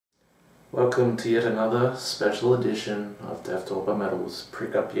Welcome to yet another special edition of Death Talk by Metal's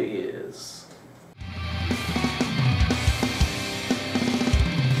Prick Up Your Ears.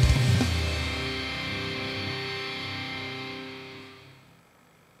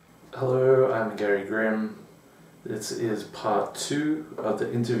 Hello, I'm Gary Grimm. This is part 2 of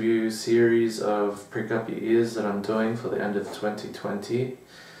the interview series of Prick Up Your Ears that I'm doing for the end of 2020.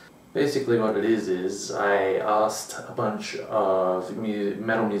 Basically what it is I asked a bunch of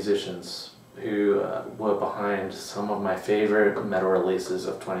metal musicians who were behind some of my favorite metal releases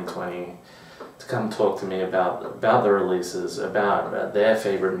of 2020 to come talk to me about the releases, about their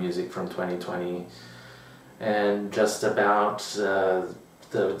favorite music from 2020, and just about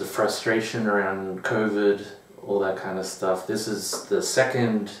the frustration around COVID, all that kind of stuff. This is the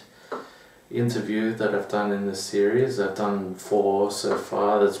second interview that I've done in this series. I've done 4 so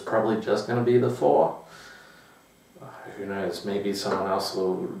far. That's probably just going to be the 4. Who knows, maybe someone else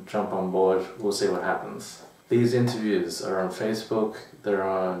will jump on board. We'll see what happens. These interviews are on Facebook, they're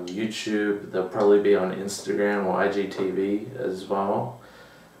on YouTube, they'll probably be on Instagram or IGTV as well.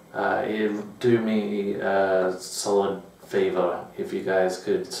 It would do me a solid favor if you guys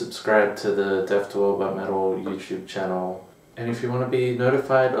could subscribe to the Death Talk by Metal YouTube channel. And if you want to be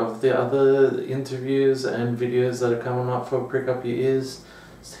notified of the other interviews and videos that are coming up for Prick Up Your Ears,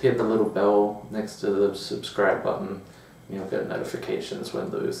 just hit the little bell next to the subscribe button. You'll get notifications when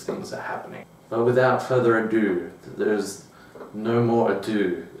those things are happening. But without further ado, there's no more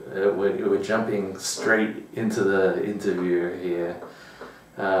ado. We're jumping straight into the interview here.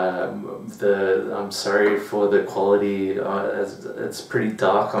 I'm sorry for the quality. It's pretty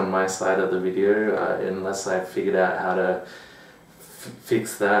dark on my side of the video, unless I figured out how to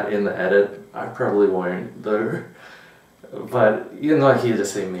fix that in the edit. I probably won't though. But you're not here to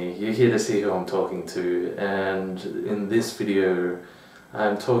see me, you're here to see who I'm talking to, and in this video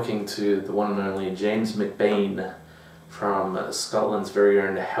I'm talking to the one and only James McBain from Scotland's very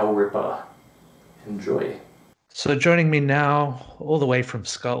own Hellripper. Enjoy. So joining me now, all the way from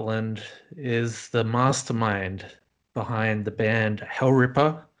Scotland, is the mastermind behind the band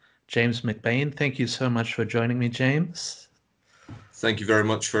Hellripper, James McBain. Thank you so much for joining me, James. Thank you very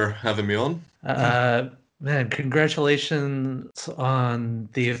much for having me on. Man, congratulations on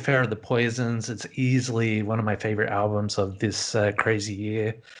The Affair of the Poisons. It's easily one of my favorite albums of this crazy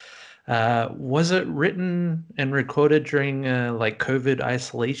year. Was it written and recorded during like COVID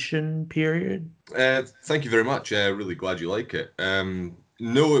isolation period? Thank you very much. Really glad you like it.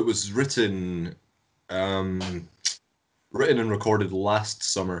 No, it was written and recorded last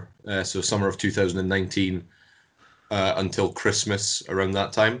summer, so summer of 2019, until Christmas, around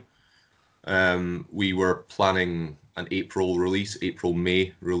that time. We were planning an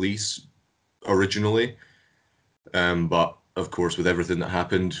April-May release originally, but of course with everything that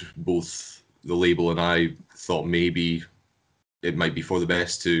happened, both the label and I thought maybe it might be for the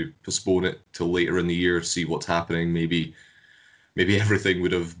best to postpone it till later in the year, see what's happening. Maybe everything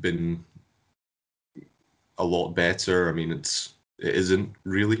would have been a lot better. I mean, it isn't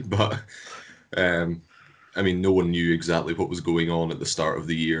really, but I mean, no one knew exactly what was going on at the start of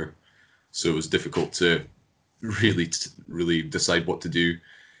the year. So it was difficult to really decide what to do.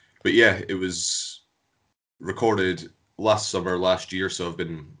 But yeah, it was recorded last year, so I've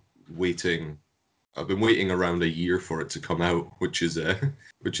been waiting around a year for it to come out, which is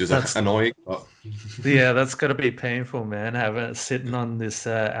annoying. But yeah, that's gotta be painful, man. Having sitting on this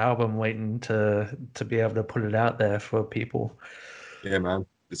album, waiting to be able to put it out there for people. Yeah, man,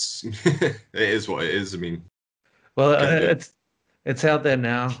 it is what it is. I mean, well, it's out there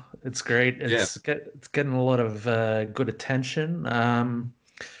now. It's great. It's getting a lot of good attention.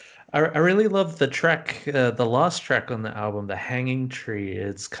 I really love the track, the last track on the album, The Hanging Tree.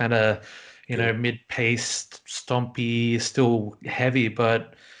 It's kind of, mid-paced, stompy, still heavy,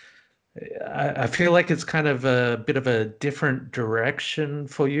 but I feel like it's kind of a bit of a different direction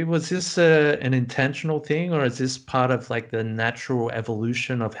for you. Was this an intentional thing, or is this part of like the natural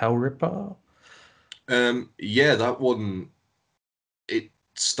evolution of Hellripper? Yeah, that one. It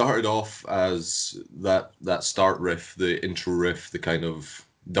started off as that start riff, the intro riff, the kind of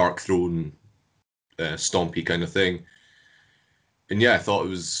Dark Throne, stompy kind of thing. And yeah, I thought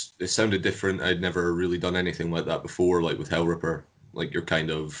it sounded different. I'd never really done anything like that before, like with Hellripper. Like your kind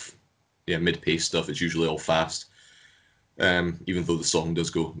of mid-pace stuff. It's usually all fast. Even though the song does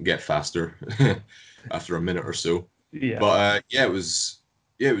get faster after a minute or so. Yeah. But it was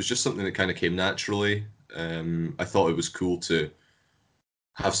just something that kind of came naturally. I thought it was cool to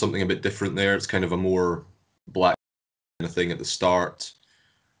have something a bit different there. It's kind of a more black kind of thing at the start,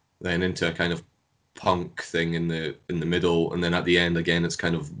 then into a kind of punk thing in the middle, and then at the end again it's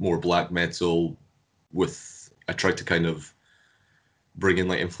kind of more black metal with I tried to kind of bring in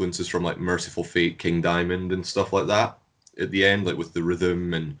like influences from like Merciful Fate, King Diamond and stuff like that at the end, like with the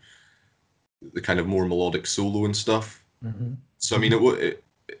rhythm and the kind of more melodic solo and stuff. Mm-hmm. So I mean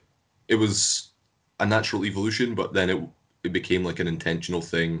it was a natural evolution, but then it became like an intentional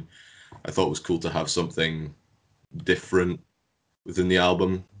thing. I thought it was cool to have something different within the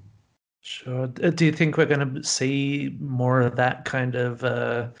album. Sure. Do you think we're going to see more of that kind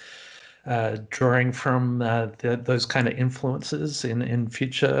of drawing from those kind of influences in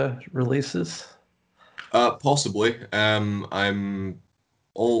future releases? Possibly. I'm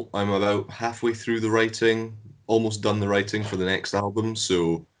about halfway through the writing, almost done the writing for the next album.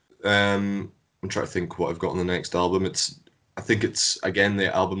 So I'm trying to think what I've got on the next album. I think it's again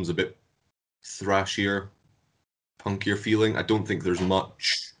the album's a bit thrashier, punkier feeling. I don't think there's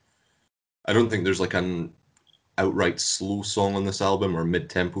much. I don't think there's like an outright slow song on this album or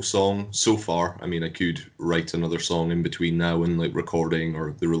mid-tempo song so far. I mean, I could write another song in between now and like recording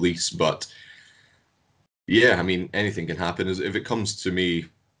or the release, but yeah, I mean, anything can happen. If it comes to me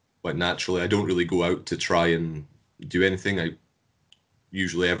like naturally, I don't really go out to try and do anything. I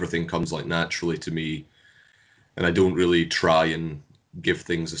usually everything comes like naturally to me, and I don't really try and give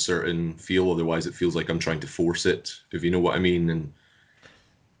things a certain feel. Otherwise, it feels like I'm trying to force it, if you know what I mean. And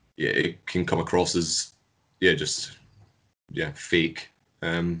yeah, it can come across as just fake.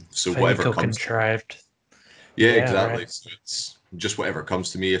 So Fake whatever or comes, contrived. yeah, Yeah, exactly. right. So it's just whatever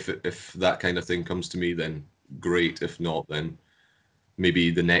comes to me. If that kind of thing comes to me, then great. If not, then maybe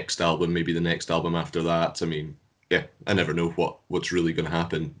the next album, maybe the next album after that. I mean, yeah, I never know what's really going to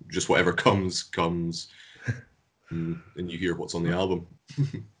happen. Just whatever comes, and you hear what's on the album.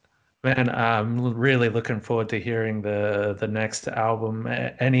 Man, I'm really looking forward to hearing the next album.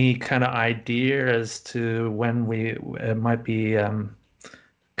 Any kind of idea as to when it might be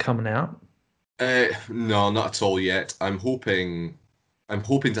coming out? No, not at all yet. I'm hoping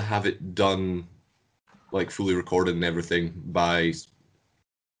to have it done, like fully recorded and everything by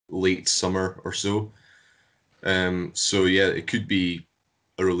late summer or so. So yeah, it could be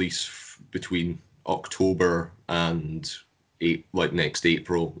a release between October and like next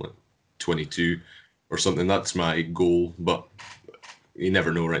April, like 22 or something. That's my goal, but you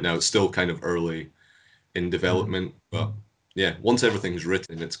never know right now. It's still kind of early in development, but yeah, once everything's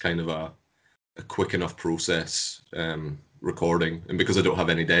written, it's kind of a quick enough process recording. And because I don't have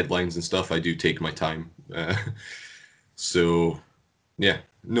any deadlines and stuff, I do take my time. So yeah,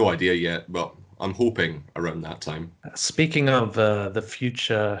 no idea yet, but I'm hoping around that time. Speaking of the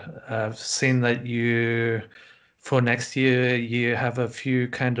future, I've seen that for next year, you have a few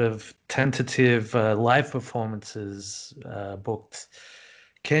kind of tentative live performances booked.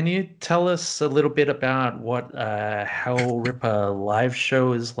 Can you tell us a little bit about what Hellripper live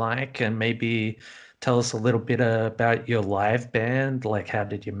show is like, and maybe tell us a little bit about your live band? Like, how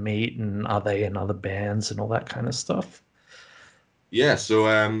did you meet, and are they in other bands and all that kind of stuff? Yeah, so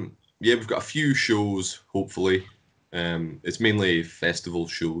yeah, we've got a few shows, hopefully. It's mainly festival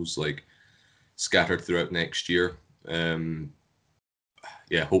shows, like scattered throughout next year. Um,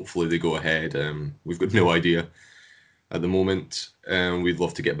 yeah, hopefully they go ahead. We've got no idea at the moment. We'd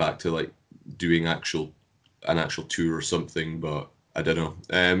love to get back to like doing an actual tour or something, but I don't know.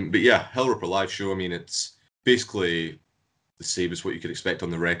 But yeah, Hellripper live show. I mean, it's basically the same as what you could expect on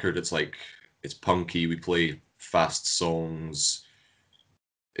the record. It's punky. We play fast songs.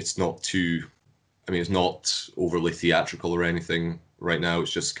 It's not too. I mean, it's not overly theatrical or anything right now.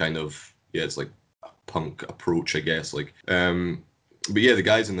 It's just kind of it's like a punk approach, I guess. But yeah, the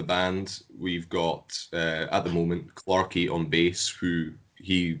guys in the band we've got at the moment Clarky on bass, who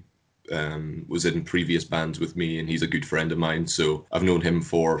he was in previous bands with me, and he's a good friend of mine. So I've known him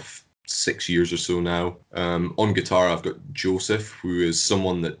for 6 years or so now. On guitar, I've got Joseph, who is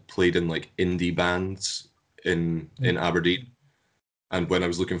someone that played in like indie bands in Aberdeen. And when I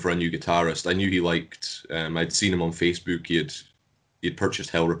was looking for a new guitarist, I knew he liked. I'd seen him on Facebook. He'd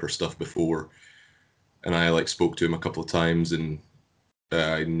purchased Hellripper stuff before, and I like spoke to him a couple of times, and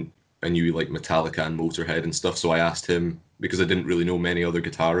I knew he liked Metallica and Motorhead and stuff. So I asked him because I didn't really know many other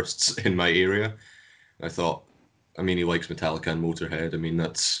guitarists in my area. I thought, I mean, he likes Metallica and Motorhead. I mean,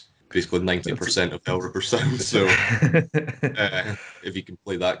 that's basically 90% of Hellripper sound. So if he can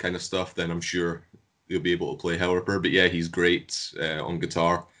play that kind of stuff, then I'm sure he'll be able to play Hellripper. But yeah, he's great on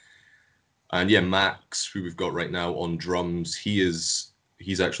guitar. And yeah, Max, who we've got right now on drums, he's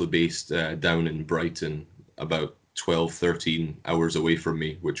actually based down in Brighton, about 12, 13 hours away from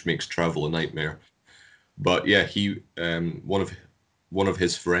me, which makes travel a nightmare. But yeah, he one of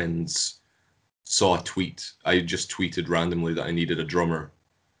his friends saw a tweet. I just tweeted randomly that I needed a drummer,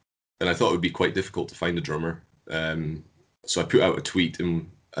 and I thought it would be quite difficult to find a drummer. So I put out a tweet,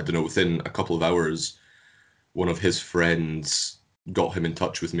 and I don't know, within a couple of hours, one of his friends got him in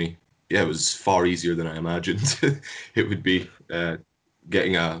touch with me. Yeah, it was far easier than I imagined it would be,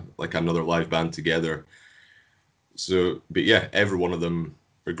 getting another live band together. So, but yeah, every one of them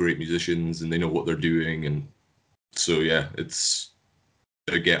are great musicians and they know what they're doing, and so yeah,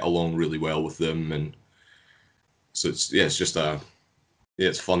 I get along really well with them, and so it's just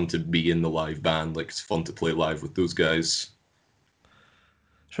it's fun to be in the live band. Like, it's fun to play live with those guys.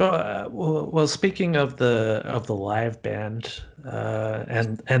 Sure. Well, speaking of the live band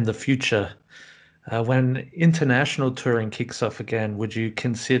and the future, when international touring kicks off again, would you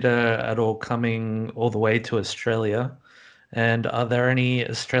consider at all coming all the way to Australia? And are there any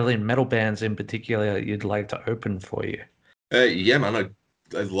Australian metal bands in particular you'd like to open for you? Yeah, man,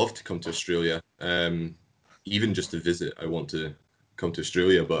 I'd love to come to Australia. Even just to visit, I want to come to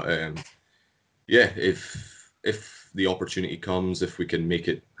Australia. But yeah, if the opportunity comes, if we can make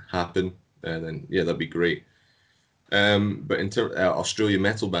it happen, then yeah, that'd be great. But in terms of Australia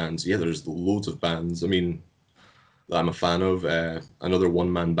metal bands, yeah, there's loads of bands. I mean, that I'm a fan of. Another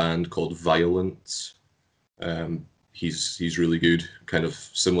one-man band called Violence. He's really good. Kind of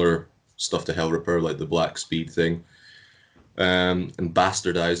similar stuff to Hellripper, like the Black Speed thing. And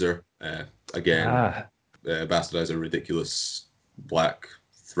Bastardizer, again, Ah, Bastardizer, ridiculous black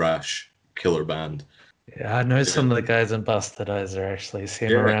thrash killer band. yeah, I know Yeah, some of the guys in Bastardizer actually. See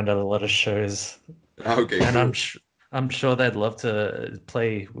them yeah. around at a lot of shows, Okay, and cool. I'm sure they'd love to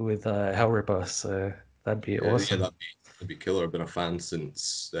play with Hellripper. So that'd be Yeah, awesome. that'd be killer. I've been a fan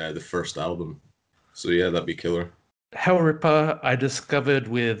since the first album, so yeah, that'd be killer. Hellripper, I discovered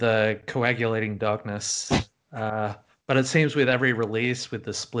with Coagulating Darkness. Uh, but it seems with every release, with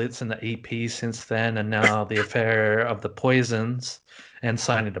the splits and the EP since then, and now the affair of the Poisons and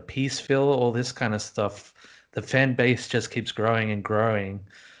signing to Peaceville, all this kind of stuff, the fan base just keeps growing and growing.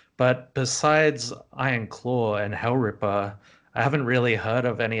 But besides Iron Claw and Hellripper, I haven't really heard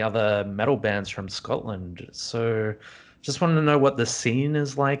of any other metal bands from Scotland. So just wanted to know what the scene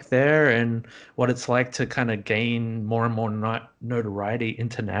is like there and what it's like to kind of gain more and more notoriety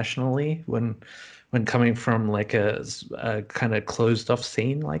internationally when coming from like a kind of closed off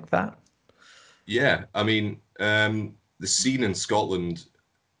scene like that. Yeah, I mean, the scene in Scotland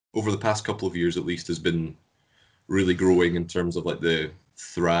over the past couple of years, at least, has been really growing in terms of like the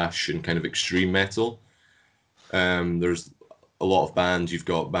thrash and kind of extreme metal. There's a lot of bands. You've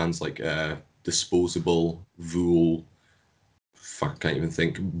got bands like Disposable, Vool, fuck, I can't even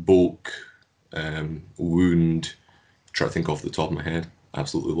think, Bulk, Wound. Try to think off the top of my head.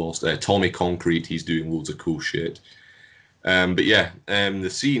 Absolutely lost. Tommy Concrete, he's doing loads of cool shit. But yeah, the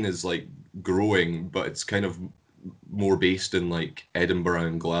scene is like growing, but it's kind of more based in like Edinburgh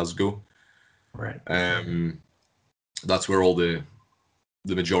and Glasgow. Right. Um, that's where all the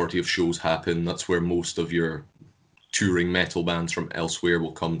majority of shows happen. That's where most of your touring metal bands from elsewhere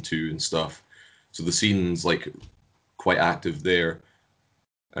will come to and stuff. So the scene's like quite active there.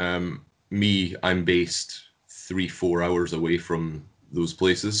 I'm based 3-4 hours away from those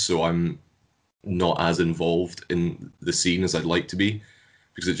places, so I'm not as involved in the scene as I'd like to be,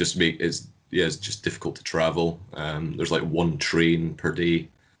 because it's just difficult to travel. There's like one train per day,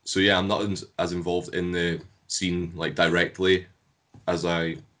 so yeah, I'm not as involved in the scene like directly as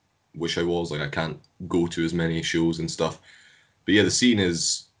I wish I was. Like, I can't go to as many shows and stuff. But yeah, the scene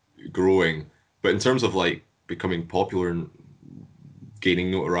is growing. But in terms of like becoming popular and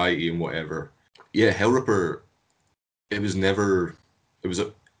gaining notoriety and whatever, yeah, Hellripper, it was never, it was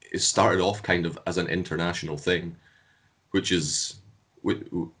a, it started off kind of as an international thing, which is, which,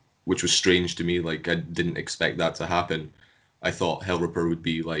 which was strange to me. Like, I didn't expect that to happen. I thought Hellripper would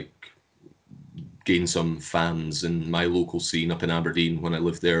be like gain some fans in my local scene up in Aberdeen when I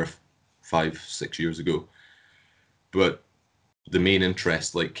lived there 5-6 years ago. But the main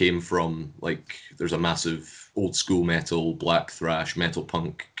interest like came from like there's a massive old school metal, black thrash, metal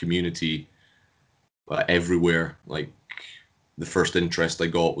punk community everywhere. Like, the first interest I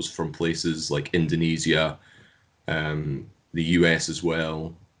got was from places like Indonesia, the US as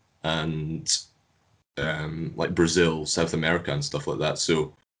well, and like Brazil, South America, and stuff like that.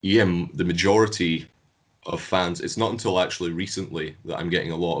 So yeah, the majority of fans. It's not until actually recently that I'm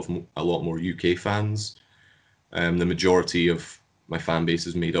getting a lot more UK fans. The majority of my fan base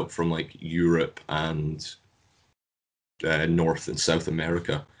is made up from like Europe and North and South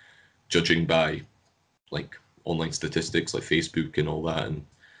America, judging by like online statistics like Facebook and all that. And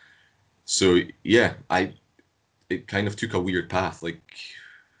so yeah, it kind of took a weird path. Like,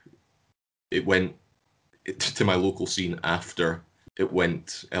 it went to my local scene after it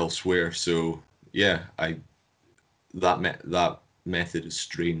went elsewhere. So yeah, that method is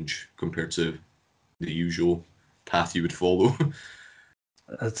strange compared to the usual path you would follow.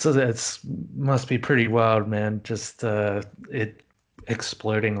 It's must be pretty wild, man. Just it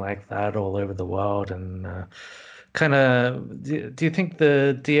exploding like that all over the world, and kind of. Do you think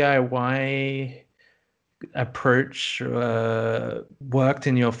the DIY approach worked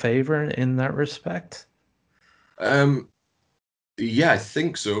in your favor in that respect? um, yeah, I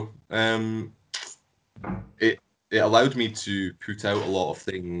think so. It it allowed me to put out a lot of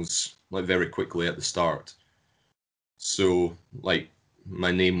things like very quickly at the start. So like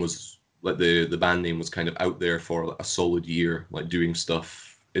my name was like the band name was kind of out there for a solid year, like doing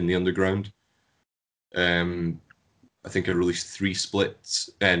stuff in the underground. Um, I think I released 3 splits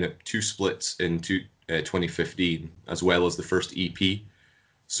and 2 splits in 2015, as well as the first EP.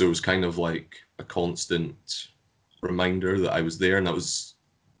 So it was kind of like a constant reminder that I was there, and that was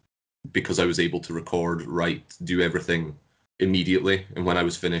because I was able to record, write, do everything immediately. And when I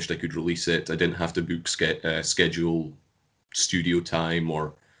was finished, I could release it. I didn't have to book schedule studio time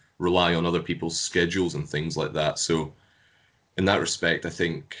or rely on other people's schedules and things like that. So in that respect, I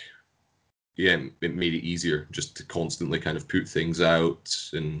think, yeah, it made it easier just to constantly kind of put things out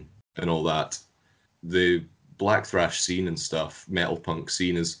and all that. The black thrash scene and stuff, metal punk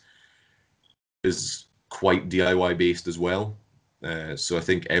scene is quite DIY based as well. So I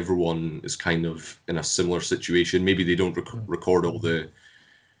think everyone is kind of in a similar situation. Maybe they don't record all the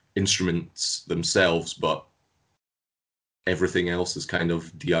instruments themselves, but everything else is kind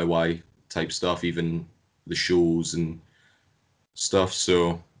of DIY type stuff, even the shows and stuff.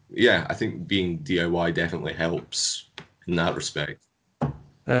 So yeah, I think being DIY definitely helps in that respect.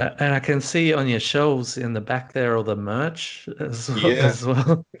 And I can see on your shelves in the back there all the merch Yeah, as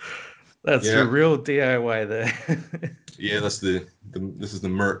well. That's a yeah, real DIY there. yeah. That's the this is the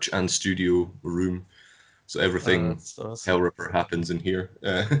merch and studio room. So everything That's awesome. Hellripper happens in here.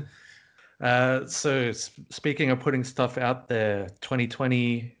 So speaking of putting stuff out there,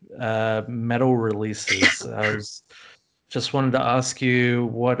 2020 metal releases. I was just wanted to ask you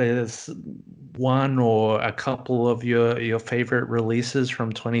what is one or a couple of your favorite releases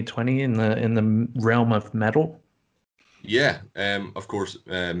from 2020 in the realm of metal? Yeah, of course,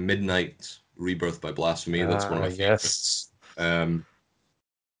 Midnight Rebirth by Blasphemy. That's one of my Yes. favorites.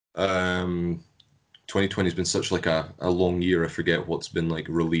 Um, 2020 has been such like a long year. I forget what's been like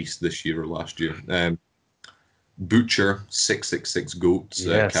released this year or last year. Butcher 666 Goats,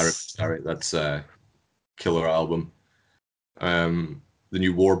 Yes. Sorry, that's a killer album. The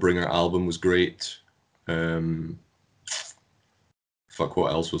new Warbringer album was great. Um, Fuck,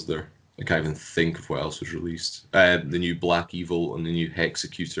 what else was there? I can't even think of what else was released. The new Black Evil and the new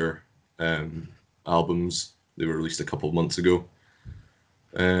Hexecutor albums. They were released a couple of months ago.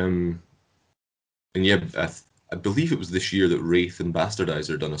 Um, and yeah, I believe it was this year that Wraith and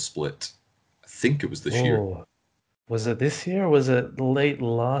Bastardizer done a split. I think it was this year. Oh, was it this year or was it late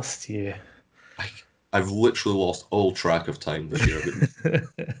last year? I, I've literally lost all track of time this year, but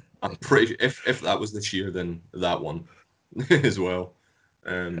I'm pretty. If that was this year, then that one as well.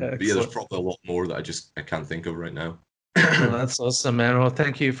 But yeah, there's Excellent. probably a lot more that I can't think of right now. Well, that's awesome, man. Well,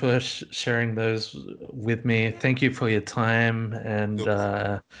 thank you for sharing those with me. Thank you for your time and No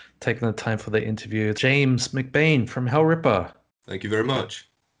problem. taking the time for the interview. James McBain from Hellripper. Thank you very much.